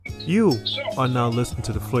You are now listening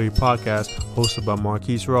to the Flurry Podcast, hosted by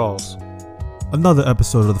Marquise Rawls. Another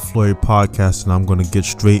episode of the Flurry Podcast, and I'm going to get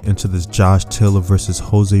straight into this Josh Taylor versus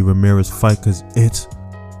Jose Ramirez fight because it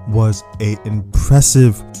was an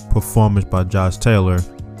impressive performance by Josh Taylor.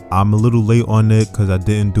 I'm a little late on it because I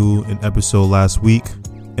didn't do an episode last week,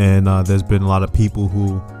 and there's been a lot of people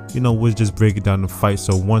who, was just breaking down the fight.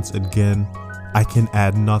 So once again, I can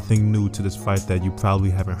add nothing new to this fight that you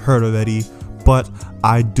probably haven't heard already. But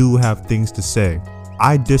I do have things to say.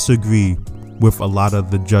 I disagree with a lot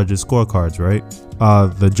of the judges' scorecards, right?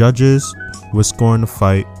 The judges were scoring the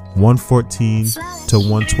fight 114 to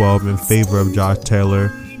 112 in favor of Josh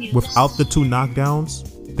Taylor. Without the two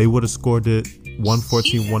knockdowns, they would have scored it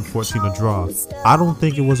 114-114 a draw. I don't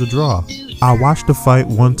think it was a draw. I watched the fight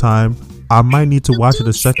one time. I might need to watch it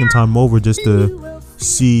a second time over just to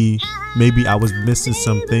see maybe I was missing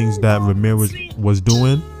some things that Ramirez was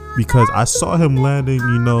doing. Because I saw him landing,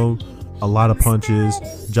 a lot of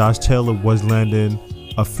punches. Josh Taylor was landing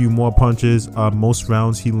a few more punches. Most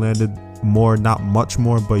rounds he landed more, not much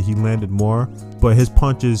more, but he landed more. But his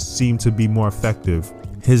punches seemed to be more effective.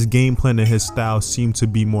 His game plan and his style seemed to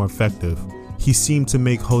be more effective. He seemed to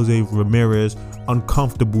make Jose Ramirez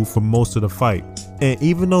uncomfortable for most of the fight. And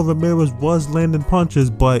even though Ramirez was landing punches,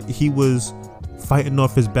 but he was fighting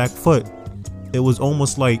off his back foot. It was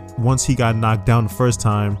almost like once he got knocked down the first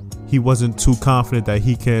time, he wasn't too confident that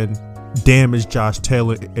he can damage Josh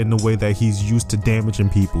Taylor in the way that he's used to damaging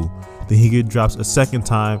people. Then he get drops a second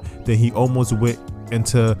time. Then he almost went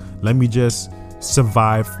into, let me just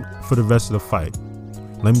survive for the rest of the fight.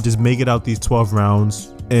 Let me just make it out these 12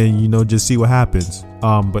 rounds and, just see what happens.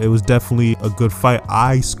 But it was definitely a good fight.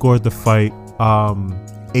 I scored the fight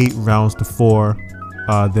 8 rounds to 4.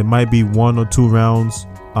 There might be 1 or 2 rounds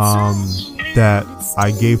that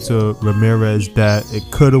I gave to Ramirez that it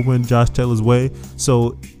could have went Josh Taylor's way.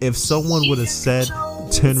 So if someone would have said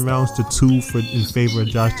 10 rounds to 2 in favor of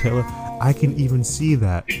Josh Taylor, I can even see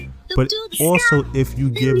that. But also if you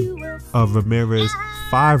give Ramirez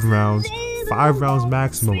 5 rounds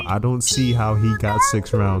maximum, I don't see how he got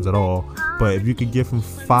 6 rounds at all. But if you could give him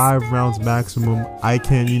 5 rounds maximum, I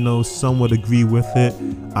can, somewhat agree with it.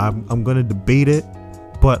 I'm gonna debate it,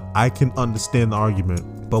 but I can understand the argument.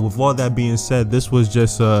 But with all that being said, this was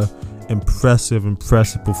just a impressive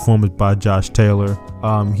performance by Josh Taylor.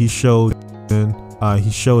 He showed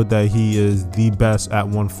that he is the best at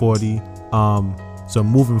 140. So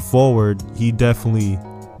moving forward, he definitely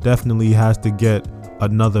has to get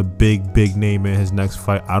another big name in his next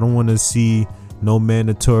fight. I don't want to see no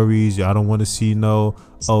mandatories. I don't want to see he's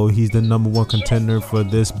the #1 contender for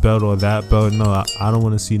this belt or that belt. No, I don't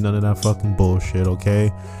want to see none of that fucking bullshit,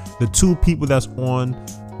 okay? The two people that's on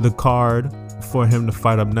the card for him to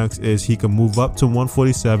fight up next is he can move up to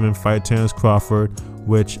 147, fight Terence Crawford,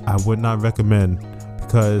 which I would not recommend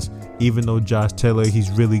because even though Josh Taylor, he's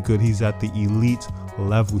really good, he's at the elite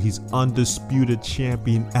level. He's undisputed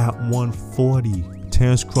champion at 140.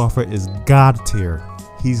 Terence Crawford is God tier.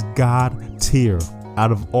 He's God tier.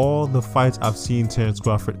 Out of all the fights I've seen Terence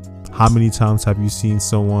Crawford, how many times have you seen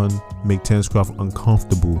someone make Terence Crawford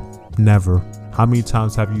uncomfortable? Never. How many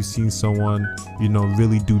times have you seen someone,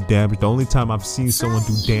 really do damage? The only time I've seen someone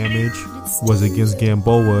do damage was against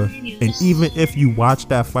Gamboa. And even if you watch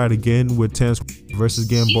that fight again with Terence versus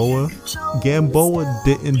Gamboa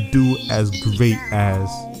didn't do as great as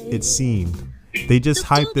it seemed. They just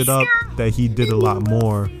hyped it up that he did a lot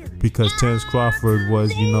more because Terence Crawford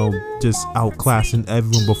was, just outclassing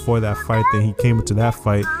everyone before that fight. Then he came into that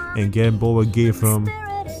fight and Gamboa gave him,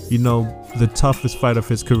 the toughest fight of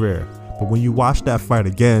his career. But when you watch that fight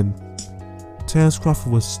again, Terence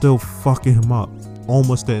Crawford was still fucking him up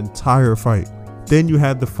almost the entire fight. Then you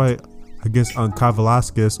had the fight against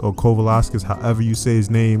Kovalevskis, however you say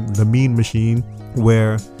his name, the Mean Machine,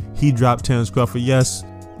 where he dropped Terence Crawford. Yes,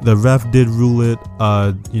 the ref did rule it,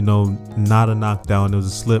 not a knockdown. It was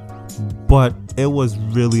a slip, but it was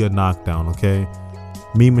really a knockdown, okay?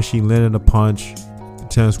 Mean Machine landed a punch.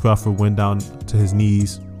 Terence Crawford went down to his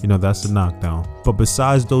knees. That's a knockdown. But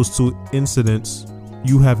besides those 2 incidents,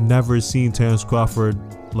 you have never seen Terence Crawford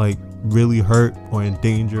really hurt or in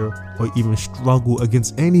danger or even struggle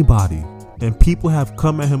against anybody. And people have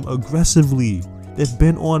come at him aggressively. They've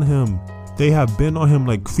been on him. They have been on him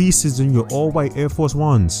like creases in your all-white Air Force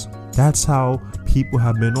Ones. That's how people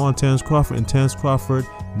have been on Terence Crawford. And Terence Crawford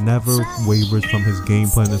never wavers from his game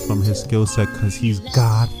plan and from his skill set because he's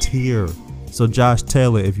God tier. So Josh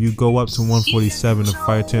Taylor, if you go up to 147 to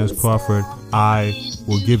fight Terence Crawford, I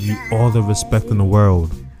will give you all the respect in the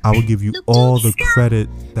world. I will give you all the credit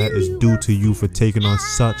that is due to you for taking on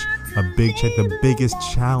such a big check, the biggest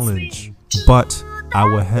challenge. But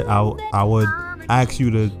I would ask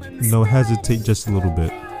you to, hesitate just a little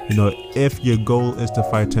bit. If your goal is to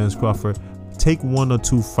fight Terence Crawford, take 1 or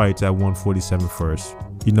 2 fights at 147 first.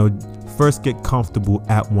 First get comfortable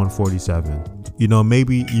at 147.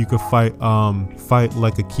 Maybe you could fight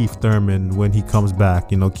like a Keith Thurman when he comes back.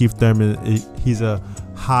 Keith Thurman, he's a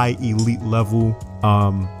high elite level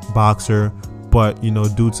boxer, but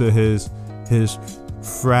due to his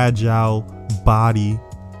fragile body,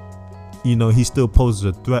 he still poses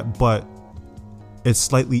a threat, but it's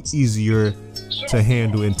slightly easier to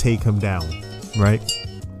handle and take him down, right?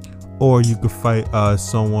 Or you could fight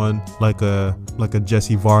someone like a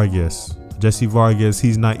Jesse Vargas. Jesse Vargas,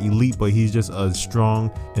 he's not elite, but he's just a strong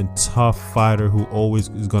and tough fighter who always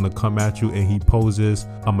is going to come at you, and he poses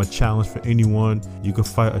a challenge for anyone. You could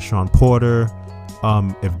fight a Sean Porter.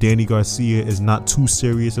 If Danny Garcia is not too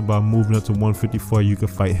serious about moving up to 154, you could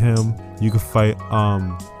fight him. You could fight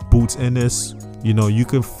Boots Ennis. You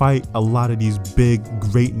could fight a lot of these big,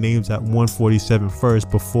 great names at 147 first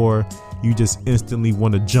before you just instantly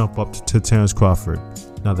want to jump up to Terence Crawford.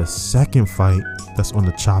 Now, the second fight that's on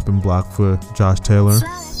the chopping block for Josh Taylor,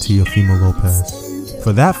 Teofimo Lopez.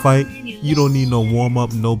 For that fight, you don't need no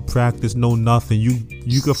warm-up, no practice, no nothing.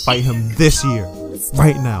 You could fight him this year,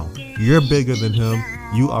 right now. You're bigger than him.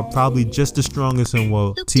 You are probably just as strong as him.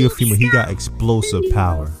 Well, Teofimo, he got explosive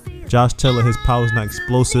power. Josh Taylor, his power is not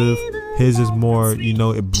explosive. His is more,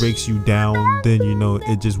 it breaks you down. Then,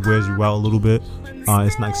 it just wears you out a little bit.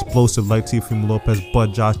 It's not explosive like Teofimo Lopez,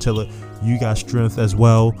 but Josh Taylor, you got strength as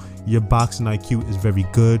well. Your boxing IQ is very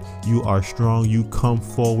good. You are strong. You come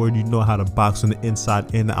forward. You know how to box on the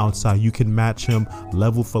inside and the outside. You can match him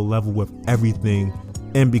level for level with everything.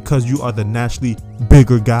 And because you are the naturally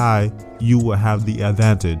bigger guy, you will have the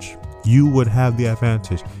advantage. You would have the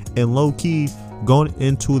advantage. And low key, going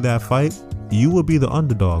into that fight, you will be the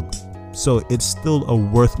underdog. So it's still a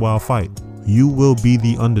worthwhile fight. You will be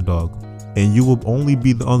the underdog. And you will only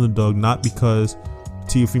be the underdog not because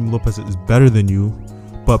Teofimo Lopez is better than you,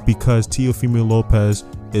 but because Teofimo Lopez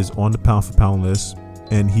is on the pound for pound list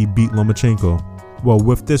and he beat Lomachenko. Well,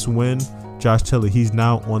 with this win, Josh Taylor, he's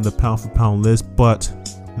now on the pound for pound list, but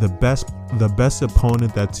the best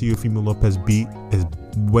opponent that Teofimo Lopez beat is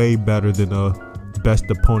way better than the best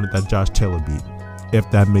opponent that Josh Taylor beat, if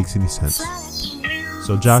that makes any sense.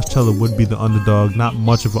 So Josh Taylor would be the underdog, not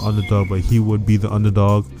much of an underdog, but he would be the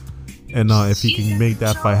underdog. And if he can make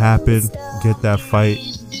that fight happen, get that fight,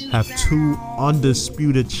 have 2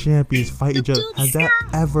 undisputed champions fight each other. Has that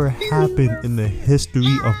ever happened in the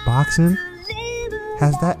history of boxing?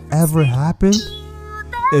 Has that ever happened?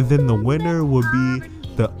 And then the winner would be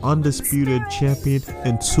the undisputed champion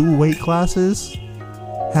in 2 weight classes?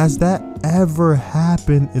 Has that ever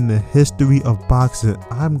happened in the history of boxing?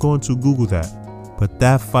 I'm going to Google that. But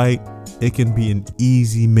that fight, it can be an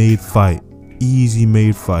easy made fight. Easy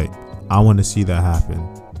made fight. I want to see that happen.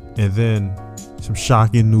 And then some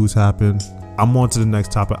shocking news happened. I'm on to the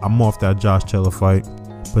next topic. I'm off that Josh Taylor fight.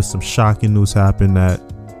 But some shocking news happened that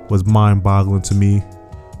was mind-boggling to me.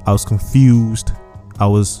 I was confused. I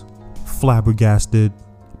was flabbergasted,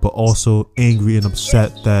 but also angry and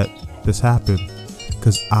upset that this happened.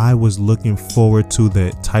 Because I was looking forward to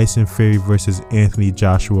the Tyson Fury versus Anthony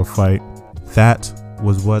Joshua fight. That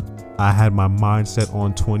was what I had my mind set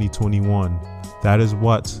on 2021. That is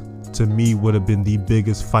what, to me, would have been the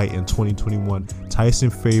biggest fight in 2021. Tyson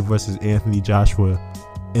Fury versus Anthony Joshua.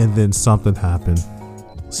 And then something happened.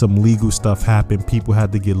 Some legal stuff happened. People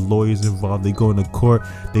had to get lawyers involved. They go into court.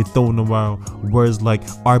 They throwing around words like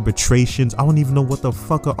arbitrations. I don't even know what the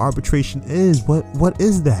fuck an arbitration is. What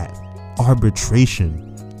is that?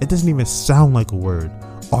 Arbitration. It doesn't even sound like a word.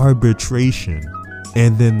 Arbitration.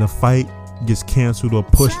 And then the fight gets canceled or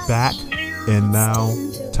pushed back. And now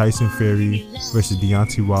Tyson Fury versus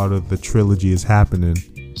Deontay Wilder, the trilogy is happening.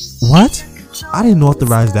 What? I didn't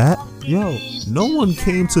authorize that. Yo, no one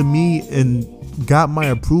came to me and got my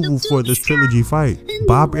approval for this trilogy fight.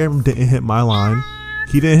 Bob Arum didn't hit my line.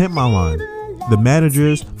 He didn't hit my line. The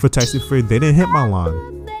managers for Tyson Fury, they didn't hit my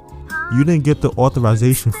line. You didn't get the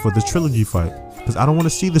authorization for the trilogy fight. Because I don't want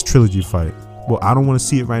to see this trilogy fight. Well, I don't want to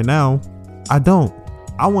see it right now. I don't.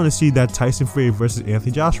 I want to see that Tyson Fury versus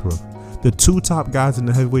Anthony Joshua. The 2 top guys in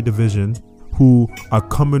the heavyweight division who are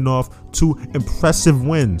coming off 2 impressive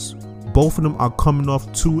wins. Both of them are coming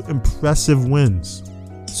off 2 impressive wins.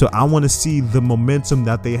 So I want to see the momentum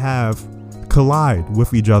that they have collide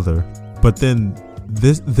with each other. But then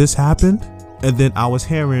this happened, and then I was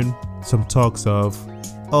hearing some talks of,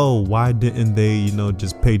 oh, why didn't they,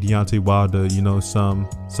 just pay Deontay Wilder, some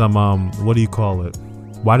what do you call it?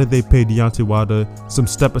 Why did they pay Deontay Wilder some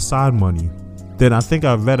step aside money? Then I think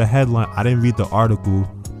I read a headline. I didn't read the article,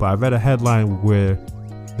 but I read a headline where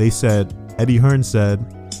they said Eddie Hearn said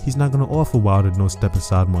he's not going to offer Wilder no step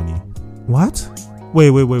aside money. What? Wait.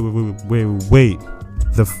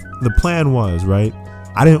 The plan was, right?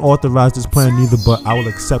 I didn't authorize this plan neither, but I will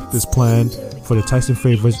accept this plan for the Tyson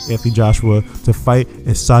Fury versus Anthony Joshua to fight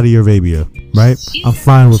in Saudi Arabia, right? I'm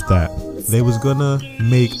fine with that. They was gonna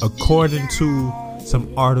make, according to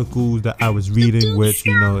some articles that I was reading, which,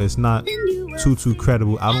 you know, it's not too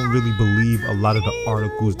credible. I don't really believe a lot of the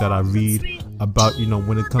articles that I read about, you know,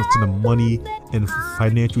 when it comes to the money and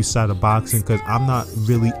financial side of boxing, because I'm not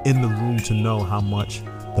really in the room to know how much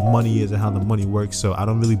the money is and how the money works. So I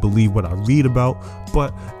don't really believe what I read about,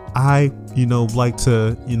 but I, you know, like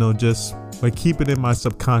to, you know, just like keep it in my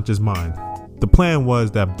subconscious mind. The plan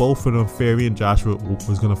was that both of them, Fury and Joshua,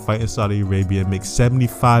 was going to fight in Saudi Arabia and make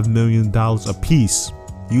 $75 million a piece.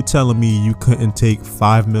 You telling me you couldn't take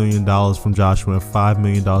 $5 million from Joshua and $5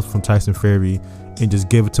 million from Tyson Fury and just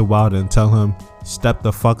give it to Wilder and tell him, step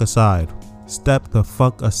the fuck aside. Step the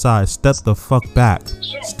fuck aside. Step the fuck back.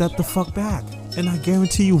 Step the fuck back. And I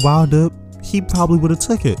guarantee you Wilder, he probably would have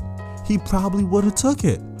took it. He probably would have took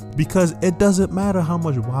it. Because it doesn't matter how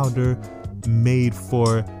much Wilder made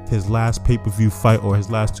for his last pay-per-view fight or his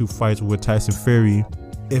last two fights with Tyson Fury.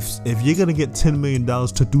 If you're gonna get $10 million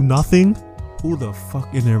to do nothing, who the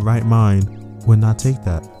fuck in their right mind would not take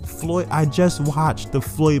that? Floyd, I just watched the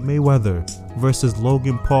Floyd Mayweather versus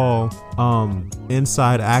Logan Paul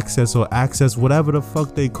Inside Access or Access, whatever the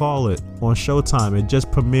fuck they call it, on Showtime. It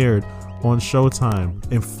just premiered on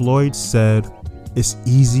Showtime, and Floyd said it's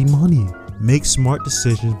easy money. Make smart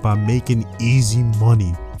decisions by making easy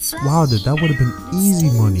money. Wilder, that would have been easy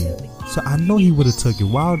money. So I know he would have took it.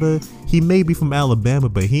 Wilder, he may be from Alabama,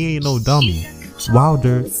 but he ain't no dummy.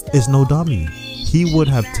 Wilder is no dummy. He would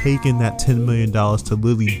have taken that $10 million to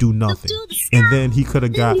literally do nothing. And then he could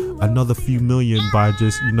have got another few million by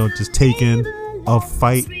just, you know, just taking a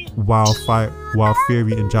fight while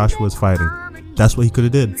Fury and Joshua was fighting. That's what he could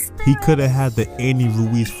have did. He could have had the Andy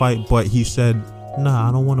Ruiz fight, but he said, nah,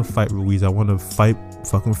 I don't want to fight Ruiz. I want to fight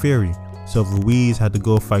fucking Fury. So Ruiz had to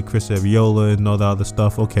go fight Chris Arreola and all the other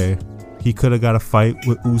stuff. Okay, he could have got a fight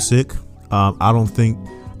with Usyk. I don't think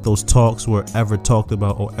those talks were ever talked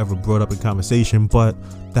about or ever brought up in conversation, but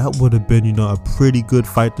that would have been, you know, a pretty good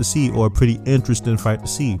fight to see, or a pretty interesting fight to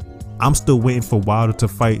see. I'm still waiting for Wilder to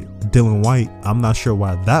fight Dillian Whyte. I'm not sure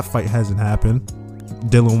why that fight hasn't happened.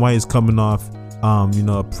 Dillian Whyte is coming off, you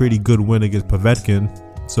know, a pretty good win against Povetkin,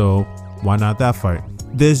 so why not that fight?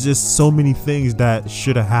 There's just so many things that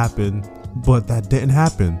should have happened, but that didn't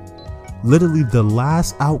happen. Literally the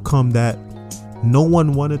last outcome that no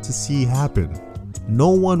one wanted to see happen. No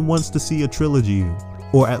one wants to see a trilogy,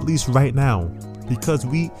 or at least right now, because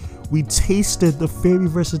we tasted the Fury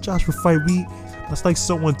versus Joshua fight. That's like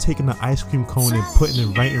someone taking an ice cream cone and putting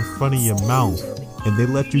it right in front of your mouth, and they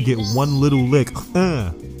let you get one little lick.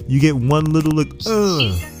 You get one little lick.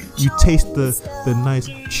 You taste the nice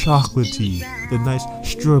chocolatey, the nice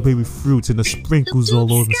strawberry fruits and the sprinkles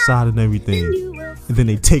all over the side and everything. And then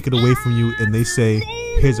they take it away from you and they say,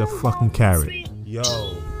 here's a fucking carrot. Yo,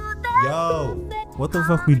 what the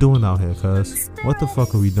fuck we doing out here, cuz? What the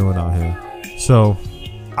fuck are we doing out here? So,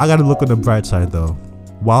 I gotta look on the bright side though.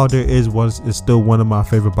 Wilder is still one of my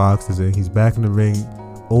favorite boxers, and he's back in the ring.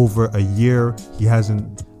 Over a year, he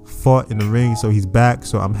hasn't fought in the ring, so he's back.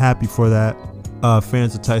 So I'm happy for that.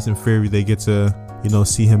 Fans of Tyson Fury, they get to, you know,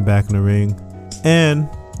 see him back in the ring. And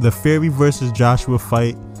the Fury versus Joshua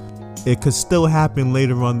fight, it could still happen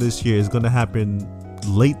later on this year. It's gonna happen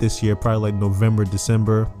late this year, probably like November,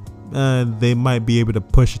 December. And they might be able to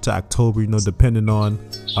push it to October, you know, depending on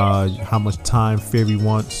how much time Fury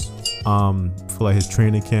wants for like his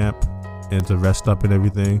training camp and to rest up and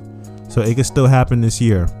everything. So it could still happen this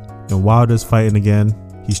year. And Wilder's fighting again.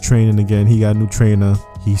 He's training again. He got a new trainer.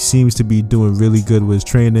 He seems to be doing really good with his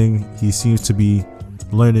training. He seems to be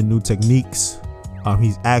learning new techniques.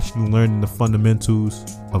 He's actually learning the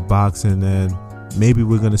fundamentals of boxing, and maybe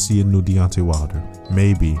we're gonna see a new Deontay Wilder.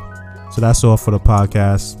 Maybe. So that's all for the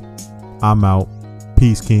podcast. I'm out.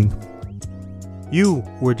 Peace, King. You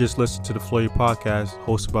were just listening to the Floyd Podcast,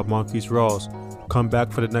 hosted by Marquise Rawls. Come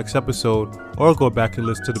back for the next episode, or go back and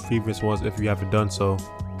listen to the previous ones if you haven't done so.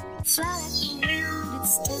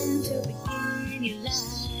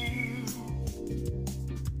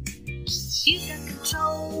 You got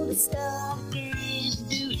control to stop and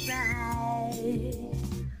do it right.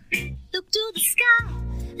 Look to the sky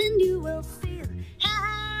and you will feel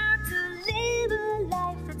how to live a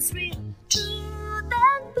life that's real.